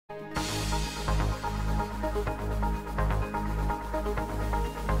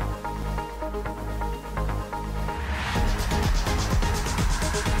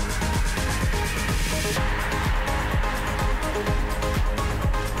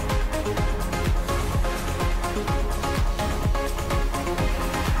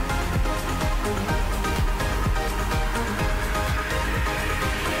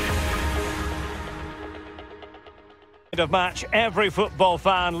Of match every football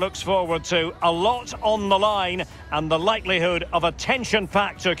fan looks forward to, a lot on the line and the likelihood of a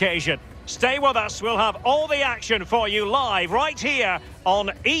tension-packed occasion. Stay with us, we'll have all the action for you live right here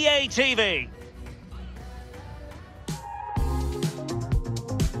on EA TV.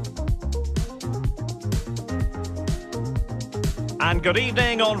 And good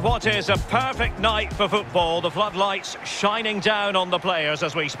evening on what is a perfect night for football, the floodlights shining down on the players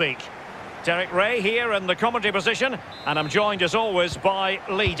as we speak. Derek Ray here in the commentary position, and I'm joined as always by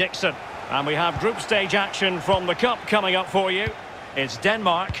Lee Dixon. And we have group stage action from the Cup coming up for you. It's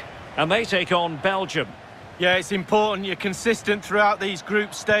Denmark, and they take on Belgium. Yeah, it's important you're consistent throughout these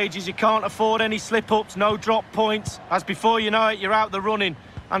group stages. You can't afford any slip-ups, no drop points. As before you know it, you're out the running.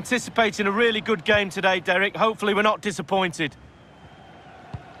 Anticipating a really good game today, Derek. Hopefully we're not disappointed.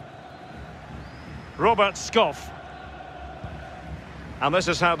 Robert Skoff. And this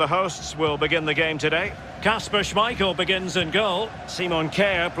is how the hosts will begin the game today. Kasper Schmeichel begins in goal. Simon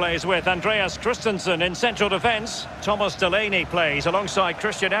Kjær plays with Andreas Christensen in central defence. Thomas Delaney plays alongside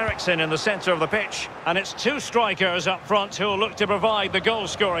Christian Eriksen in the centre of the pitch. And it's two strikers up front who'll look to provide the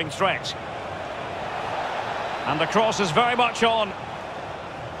goal-scoring threat. And the cross is very much on.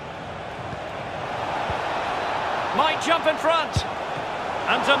 Might jump in front.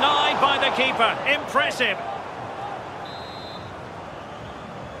 And denied by the keeper. Impressive.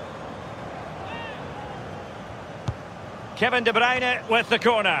 Kevin De Bruyne with the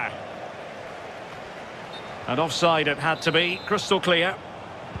corner. And offside it had to be, crystal clear.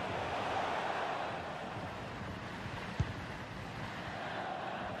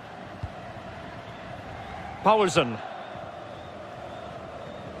 Poulsen.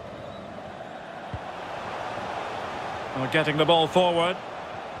 We're getting the ball forward.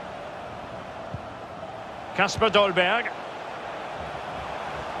 Kasper Dolberg.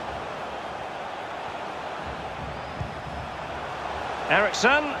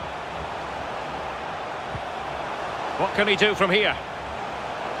 Eriksen. What can he do from here?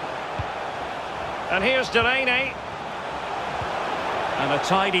 And here's Delaney. And a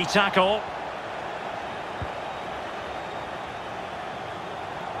tidy tackle.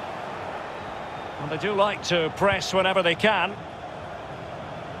 Well, they do like to press whenever they can.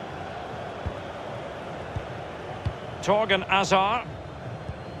 Torgan Hazard.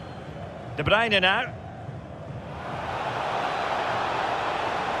 De Bruyne now.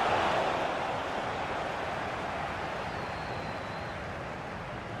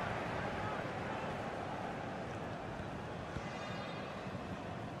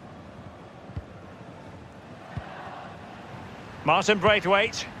 Martin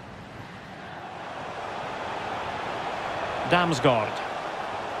Braithwaite. Damsgaard.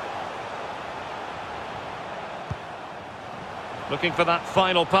 Looking for that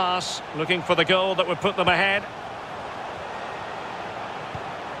final pass, looking for the goal that would put them ahead.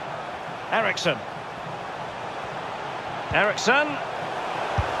 Eriksen. Eriksen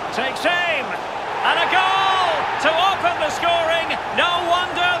takes aim, and a goal to open the scoring. No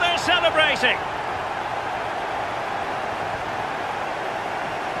wonder they're celebrating.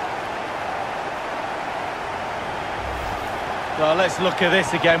 Well, let's look at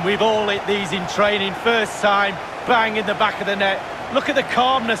this again. We've all hit these in training. First time, bang in the back of the net. Look at the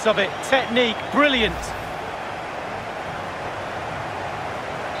calmness of it. Technique, brilliant.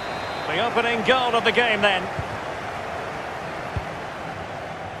 The opening goal of the game then.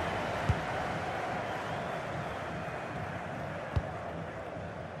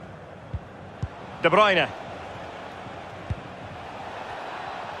 De Bruyne.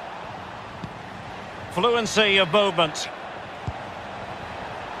 Fluency of movement.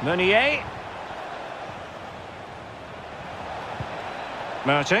 Meunier.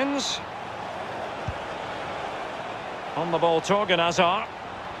 Mertens. On the ball, Torgan Hazard.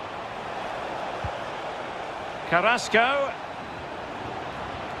 Carrasco.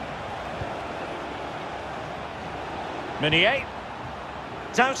 Meunier.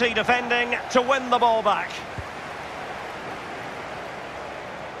 Doughty defending to win the ball back.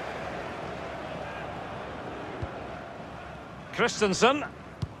 Christensen.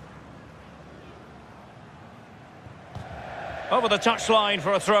 Over the touchline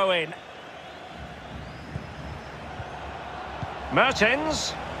for a throw-in.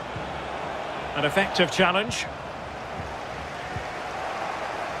 Mertens. An effective challenge.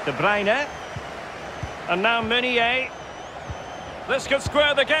 De Bruyne. And now Meunier. This could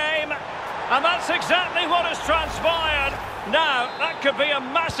square the game. And that's exactly what has transpired. Now, that could be a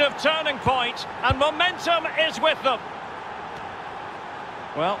massive turning point, and momentum is with them.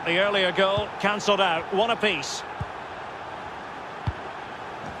 Well, the earlier goal cancelled out, one apiece.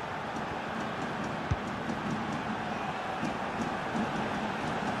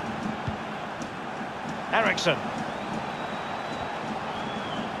 Eriksen.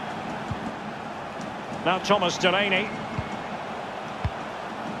 Now Thomas Delaney.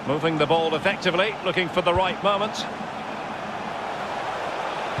 Moving the ball effectively, looking for the right moment.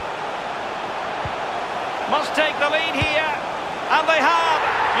 Must take the lead here, and they have.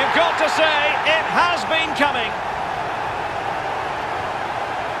 You've got to say, it has been coming.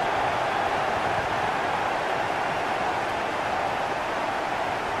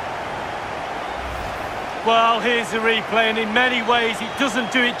 Well, here's the replay, and in many ways it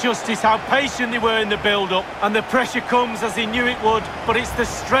doesn't do it justice how patient they were in the build-up, and the pressure comes as he knew it would, but it's the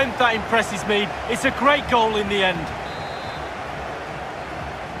strength that impresses me. It's a great goal in the end.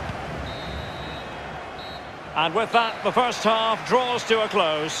 And with that, the first half draws to a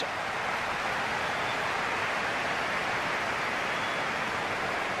close.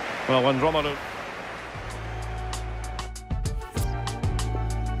 Well, when Romelu...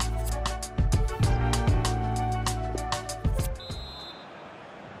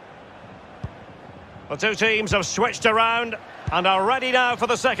 The two teams have switched around and are ready now for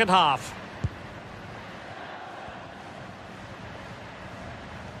the second half.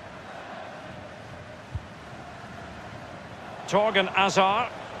 Torgan Hazard.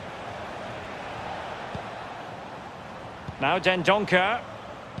 Now Dendoncker.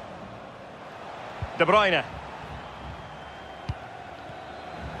 De Bruyne.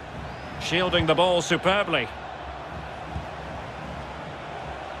 Shielding the ball superbly.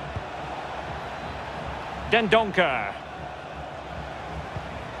 Dendoncker.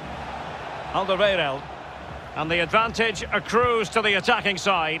 Alderweireld. And the advantage accrues to the attacking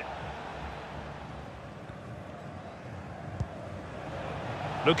side.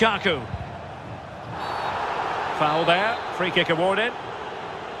 Lukaku. Foul there. Free kick awarded.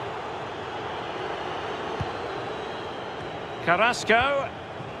 Carrasco.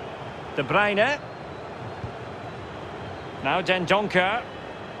 De Bruyne. Now Dendoncker.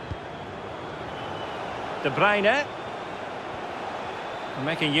 De Bruyne.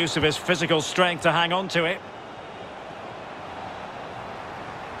 Making use of his physical strength to hang on to it.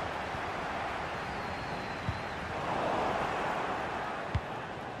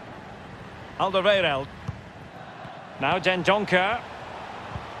 Alderweireld. Now Dendoncker.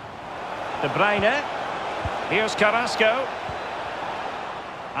 De Bruyne. Here's Carrasco.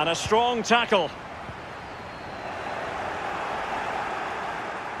 And a strong tackle.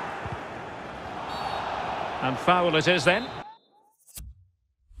 And foul it is then.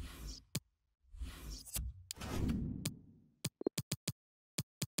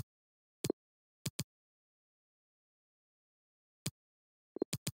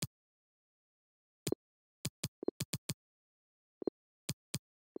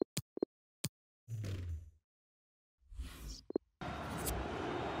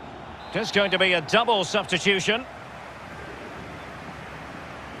 Just going to be a double substitution.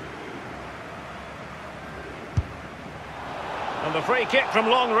 And the free kick from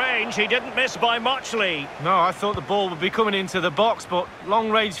long range, he didn't miss by much, Lee. No, I thought the ball would be coming into the box, but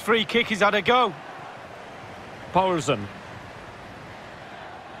long-range free kick, he's had a go. Poulsen.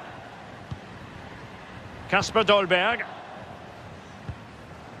 Kasper Dolberg.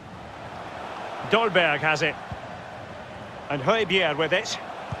 Dolberg has it. And Højbjerg with it.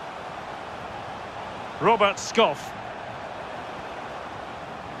 Robert Skov.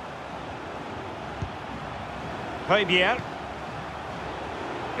 Højbjerg.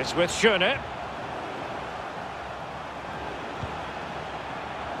 It's with Schöne.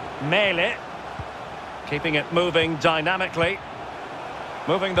 Mele. Keeping it moving dynamically.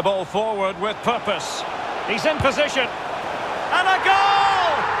 Moving the ball forward with purpose. He's in position. And a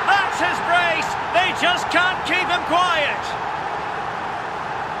goal! That's his brace. They just can't keep him quiet.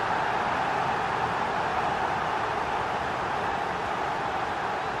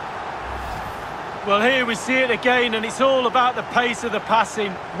 Well, here we see it again, and it's all about the pace of the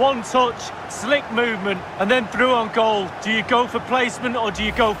passing. One touch, slick movement, and then through on goal. Do you go for placement or do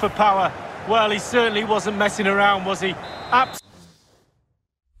you go for power? Well, he certainly wasn't messing around, was he? Absolutely.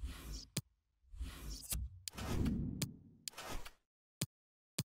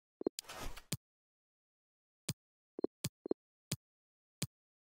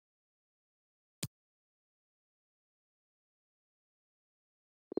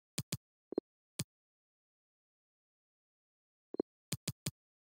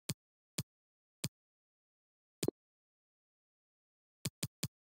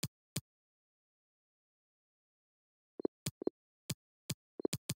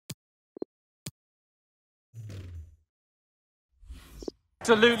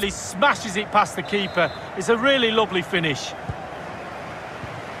 Absolutely smashes it past the keeper. It's a really lovely finish.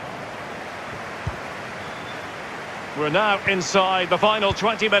 We're now inside the final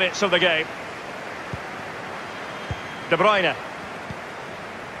 20 minutes of the game. De Bruyne.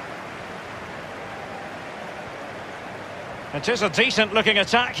 It is a decent looking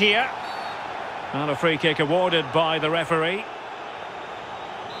attack here. And a free kick awarded by the referee.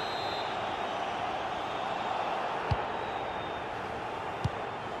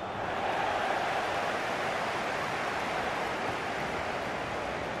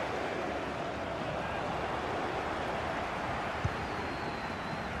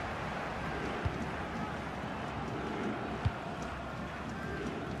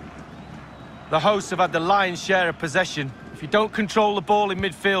 The hosts have had the lion's share of possession. If you don't control the ball in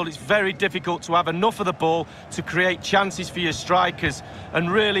midfield, it's very difficult to have enough of the ball to create chances for your strikers, and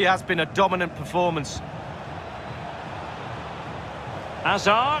really has been a dominant performance.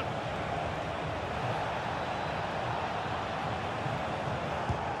 Hazard.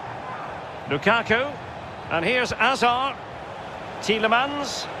 Lukaku. And here's Hazard.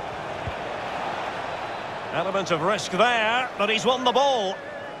 Tielemans. Element of risk there, but he's won the ball.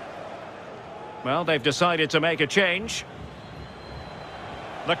 Well, they've decided to make a change.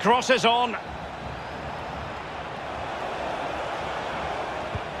 The cross is on.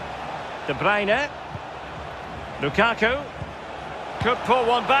 De Bruyne. Lukaku. Could pull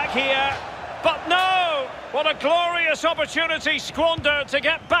one back here. But no! What a glorious opportunity squandered to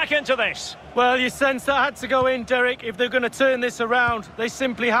get back into this. Well, you sense that had to go in, Derek, if they're going to turn this around. They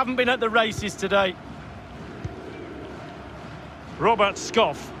simply haven't been at the races today. Robert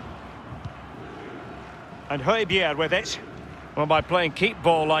Scoff. And Højbjerg with it. Well, by playing keep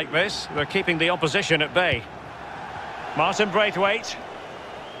ball like this, they're keeping the opposition at bay. Martin Braithwaite.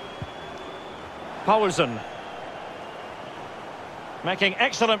 Poulsen. Making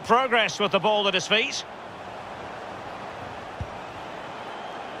excellent progress with the ball at his feet.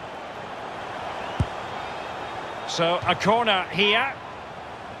 So, a corner here.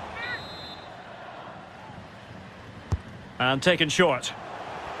 And taken short.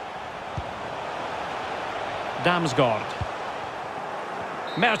 Damsgaard.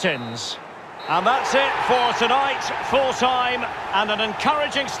 Mertens. And that's it for tonight. Full time and an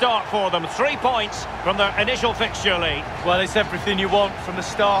encouraging start for them. 3 points from their initial fixture lead. Well, it's everything you want from the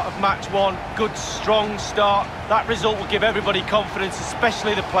start of match one. Good, strong start. That result will give everybody confidence,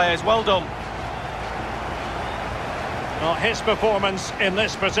 especially the players. Well done. Well, his performance in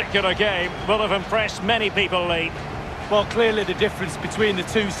this particular game will have impressed many people, Lee. Well, clearly the difference between the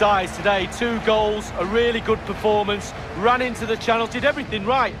two sides today. 2 goals, a really good performance, ran into the channel, did everything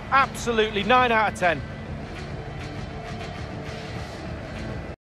right. Absolutely, 9 out of 10.